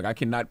try to do. Like, I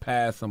cannot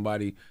pass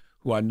somebody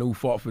who I know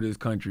fought for this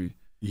country.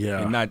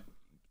 Yeah. And not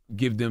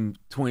give them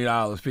 $20,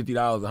 $50,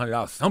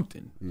 $100,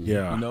 something.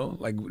 Yeah.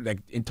 Like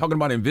in talking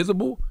about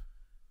invisible.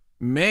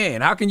 Man,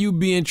 how can you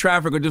be in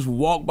traffic or just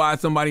walk by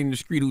somebody in the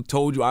street who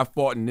told you I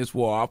fought in this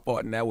war, I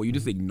fought in that war? You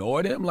just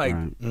ignore them? Like,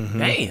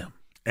 damn.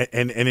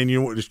 And then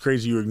it's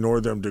crazy, you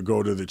ignore them to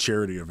go to the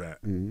charity event.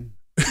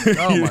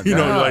 Oh, my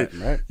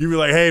God. You be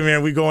like, hey,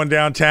 man, we going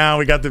downtown.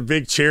 We got the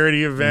big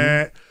charity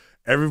event.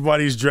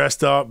 Everybody's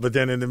dressed up. But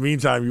then in the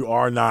meantime, you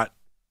are not,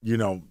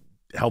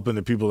 helping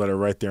the people that are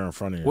right there in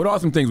front of you. What are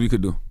some things we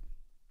could do?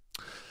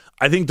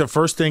 I think the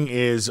first thing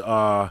is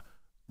right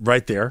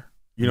there.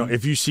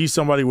 If you see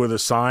somebody with a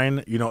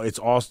sign, it's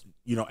all,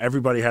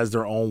 everybody has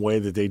their own way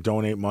that they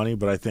donate money.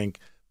 But I think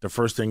the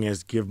first thing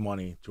is give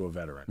money to a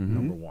veteran,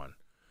 number one.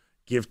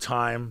 Give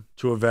time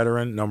to a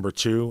veteran, number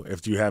two,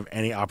 if you have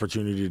any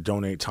opportunity to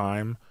donate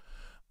time.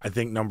 I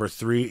think number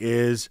three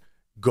is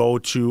go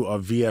to a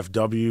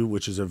VFW,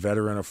 which is a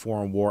Veteran of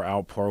Foreign War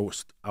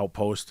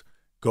outpost.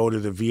 Go to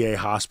the VA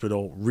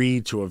hospital,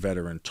 read to a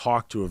veteran,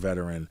 talk to a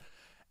veteran,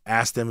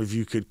 ask them if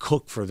you could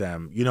cook for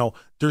them. You know,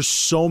 there's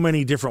so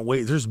many different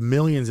ways. There's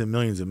millions and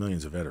millions and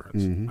millions of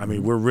veterans. Mm-hmm. I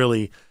mean, we're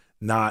really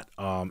not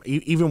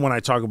even when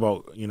I talk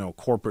about, you know,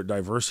 corporate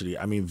diversity,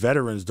 I mean,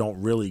 veterans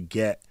don't really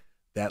get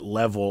that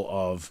level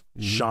of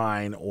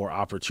shine or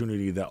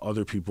opportunity that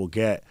other people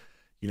get,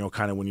 you know,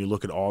 kind of when you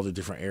look at all the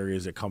different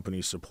areas that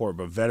companies support.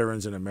 But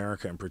veterans in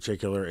America in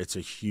particular, it's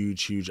a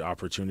huge, huge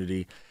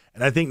opportunity.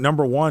 And I think,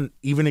 number one,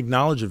 even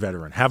acknowledge a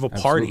veteran. Have a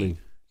party. Absolutely.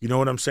 You know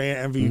what I'm saying,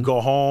 Envy? You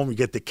go home, you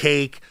get the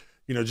cake,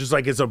 you know, just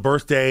like it's a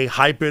birthday,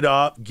 hype it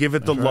up, give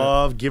it the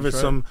love, give it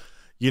some,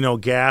 you know,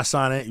 gas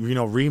on it, you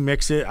know,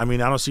 remix it. I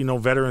mean, I don't see no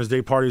Veterans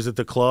Day parties at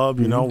the club.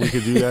 You know, we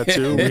could do that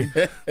too.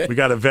 We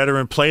got a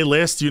veteran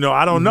playlist. You know,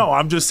 I don't know.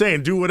 I'm just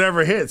saying, do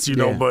whatever hits, you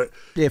know. But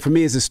yeah, for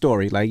me, it's a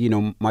story. Like, you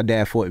know, my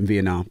dad fought in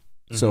Vietnam.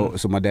 So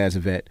my dad's a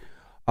vet.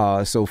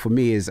 So for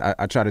me, is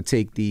I try to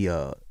take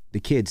the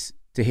kids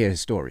to hear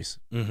his stories,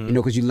 you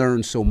know, because you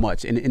learn so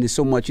much. And there's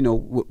so much, you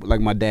know,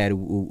 like my dad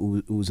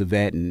who was a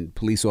vet and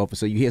police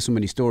officer, you hear so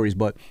many stories,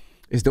 but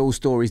it's those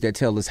stories that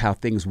tell us how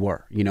things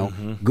were, you know,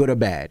 good or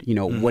bad, you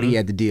know, what he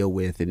had to deal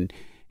with and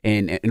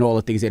all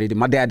the things that he did.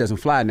 My dad doesn't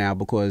fly now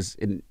because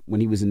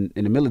when he was in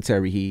the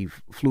military, he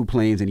flew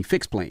planes and he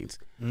fixed planes.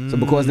 So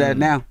because of that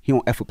now, he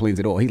don't F with planes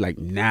at all. He's like,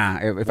 nah,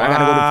 if I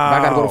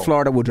gotta go to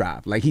Florida, we'll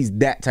drive. Like, he's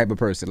that type of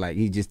person. Like,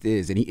 he just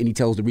is. And he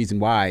tells the reason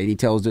why, and he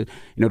tells the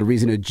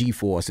reason of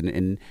G-force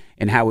and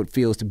how it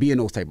feels to be in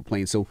those type of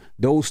planes. So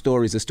those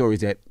stories are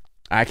stories that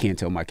I can't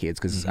tell my kids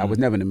because I was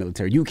never in the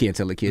military. You can't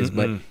tell the kids,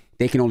 but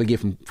they can only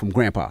get from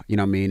grandpa. You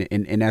know what I mean?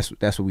 And that's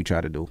what we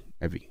try to do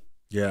every.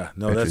 Yeah,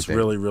 no, that's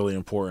really, really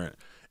important.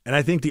 And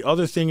I think the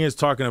other thing is,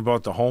 talking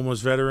about the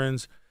homeless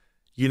veterans,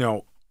 you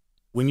know,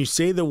 when you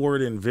say the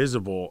word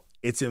invisible,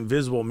 it's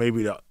invisible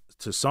maybe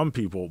to some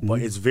people,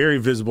 but it's very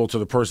visible to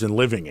the person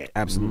living it.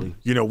 Absolutely.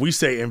 You know, we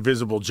say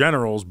invisible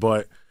generals,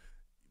 but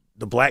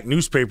the black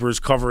newspapers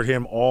covered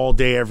him all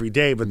day, every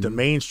day, but the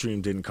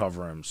mainstream didn't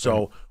cover him.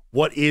 So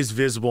what is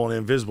visible and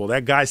invisible?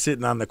 That guy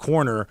sitting on the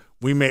corner,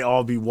 we may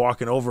all be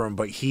walking over him,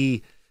 but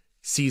he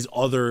sees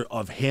other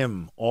of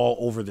him all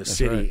over the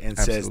city and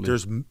says,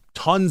 there's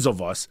tons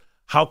of us.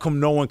 How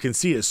come no one can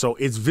see it? So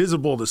it's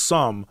visible to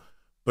some,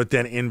 but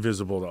then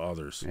invisible to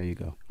others. There you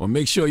go. Well,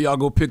 make sure y'all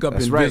go pick up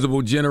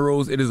Invisible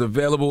Generals. It is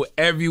available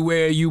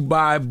everywhere you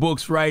buy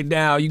books right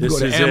now. You can go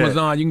to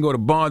Amazon. You can go to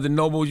Barnes &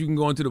 Noble. You can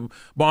go into the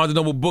Barnes &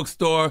 Noble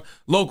bookstore,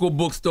 local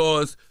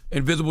bookstores.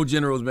 Invisible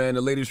Generals, man,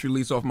 the latest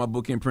release off my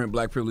book imprint,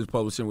 Black Privilege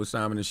Publishing with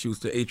Simon &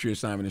 Schuster, Atria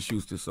Simon &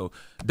 Schuster. So,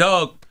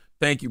 Doug,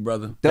 thank you,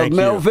 brother. Doug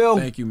Melville.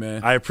 Thank you,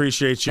 man. I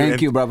appreciate you.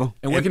 Thank you, brother.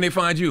 And where can they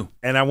find you?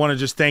 And I want to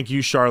just thank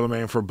you,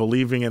 Charlemagne, for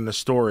believing in the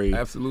story.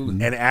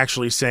 Absolutely. And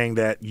actually saying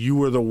that you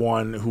were the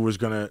one who was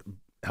going to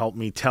help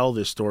me tell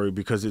this story,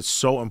 because it's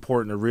so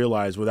important to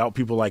realize without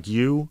people like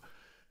you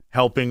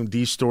helping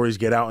these stories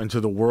get out into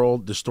the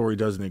world, the story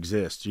doesn't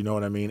exist. You know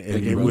what I mean?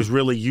 It was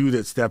really you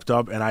that stepped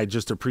up, and I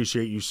just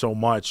appreciate you so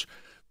much,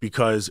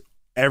 because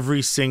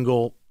every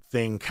single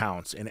thing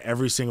counts and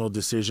every single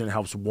decision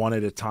helps one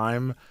at a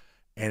time.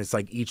 And it's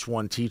like each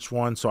one teach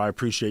one. So I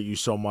appreciate you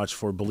so much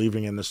for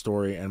believing in the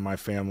story and my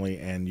family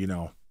and, you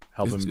know,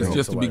 helping me. It's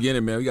just the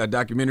beginning, man. We got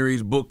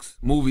documentaries, books,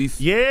 movies.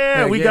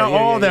 Yeah, we got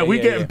all that. We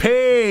getting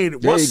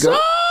paid. What's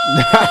up?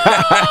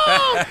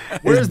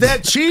 Where's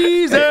that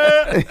cheese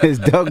at? It's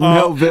Doug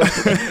Melville.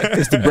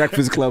 It's the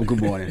Breakfast Club.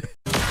 Good morning.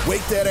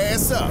 Wake that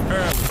ass up.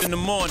 Early in the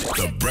morning.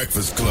 The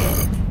Breakfast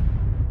Club.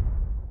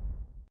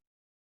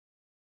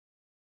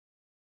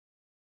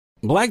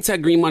 Black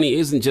Tech Green Money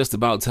isn't just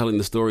about telling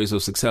the stories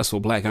of successful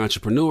Black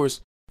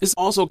entrepreneurs. It's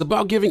also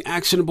about giving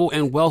actionable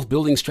and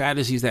wealth-building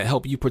strategies that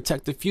help you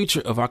protect the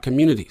future of our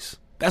communities.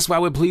 That's why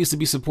we're pleased to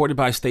be supported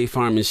by State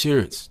Farm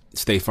Insurance.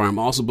 State Farm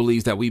also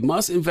believes that we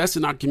must invest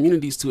in our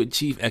communities to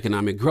achieve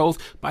economic growth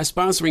by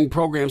sponsoring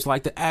programs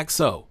like the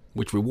ACT-SO,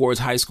 which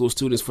rewards high school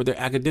students for their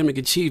academic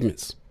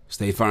achievements.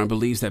 State Farm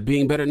believes that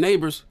being better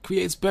neighbors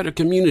creates better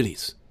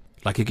communities.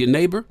 Like a good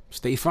neighbor,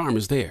 State Farm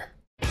is there.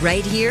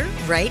 Right here,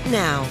 right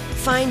now.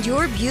 Find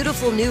your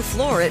beautiful new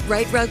floor at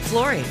Right Rug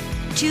Flooring.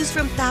 Choose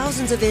from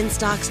thousands of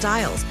in-stock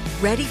styles,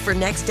 ready for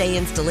next day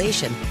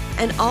installation,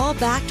 and all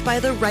backed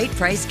by the right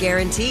price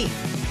guarantee.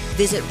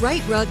 Visit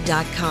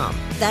rightrug.com.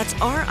 That's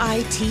RITERUG.com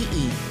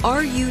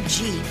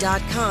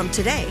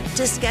today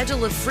to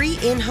schedule a free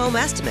in-home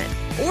estimate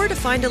or to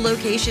find a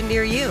location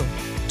near you.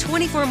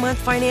 24-month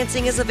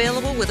financing is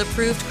available with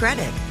approved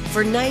credit.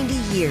 For 90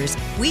 years,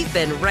 we've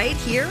been right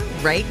here,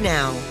 right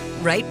now.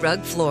 Right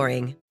Rug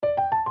Flooring.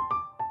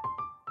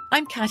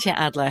 I'm Katya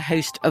Adler,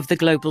 host of The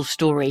Global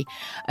Story.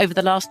 Over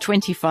the last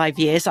 25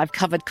 years, I've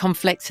covered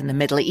conflicts in the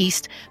Middle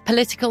East,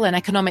 political and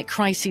economic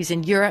crises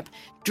in Europe,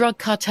 drug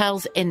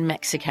cartels in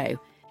Mexico.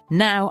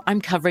 Now I'm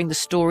covering the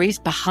stories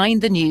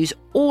behind the news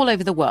all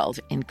over the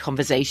world in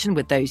conversation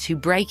with those who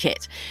break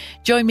it.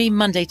 Join me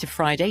Monday to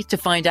Friday to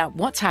find out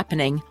what's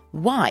happening,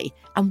 why,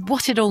 and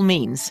what it all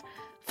means.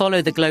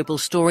 Follow The Global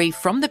Story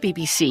from the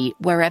BBC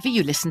wherever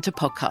you listen to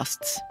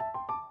podcasts.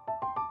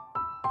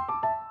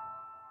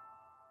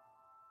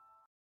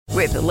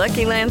 With the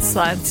Lucky Land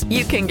Slots,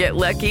 you can get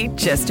lucky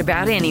just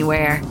about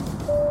anywhere.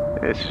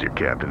 This is your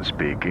captain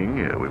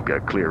speaking. We've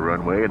got clear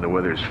runway and the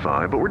weather's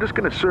fine, but we're just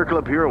going to circle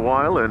up here a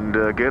while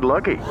and get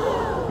lucky.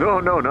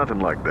 No, nothing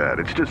like that.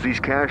 It's just these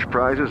cash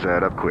prizes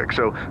add up quick.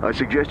 So I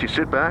suggest you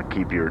sit back,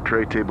 keep your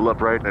tray table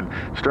upright, and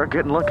start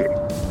getting lucky.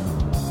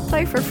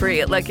 Play for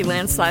free at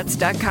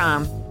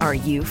LuckyLandSlots.com. Are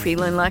you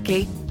feeling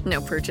lucky?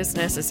 No purchase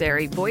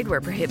necessary. Void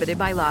where prohibited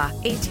by law.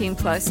 18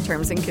 plus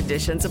terms and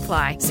conditions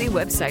apply. See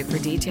website for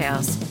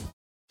details.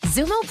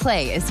 Xumo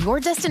Play is your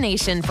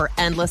destination for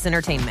endless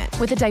entertainment.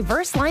 With a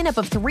diverse lineup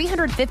of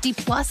 350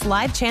 plus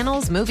live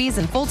channels, movies,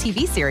 and full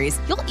TV series,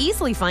 you'll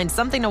easily find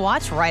something to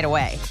watch right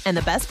away. And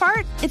the best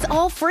part? It's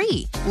all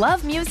free.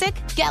 Love music?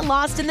 Get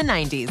lost in the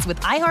 90s with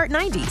iHeart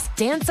 90s,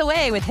 dance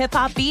away with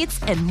hip-hop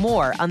beats, and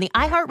more on the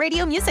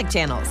iHeartRadio music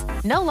channels.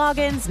 No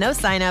logins, no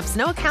signups,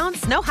 no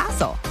accounts, no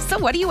hassle. So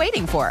what are you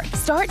waiting for?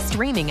 Start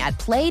streaming at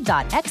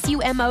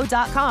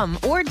play.xumo.com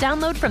or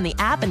download from the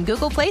app and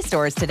Google Play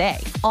stores today.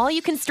 All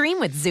you can stream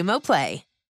with Xumo Play.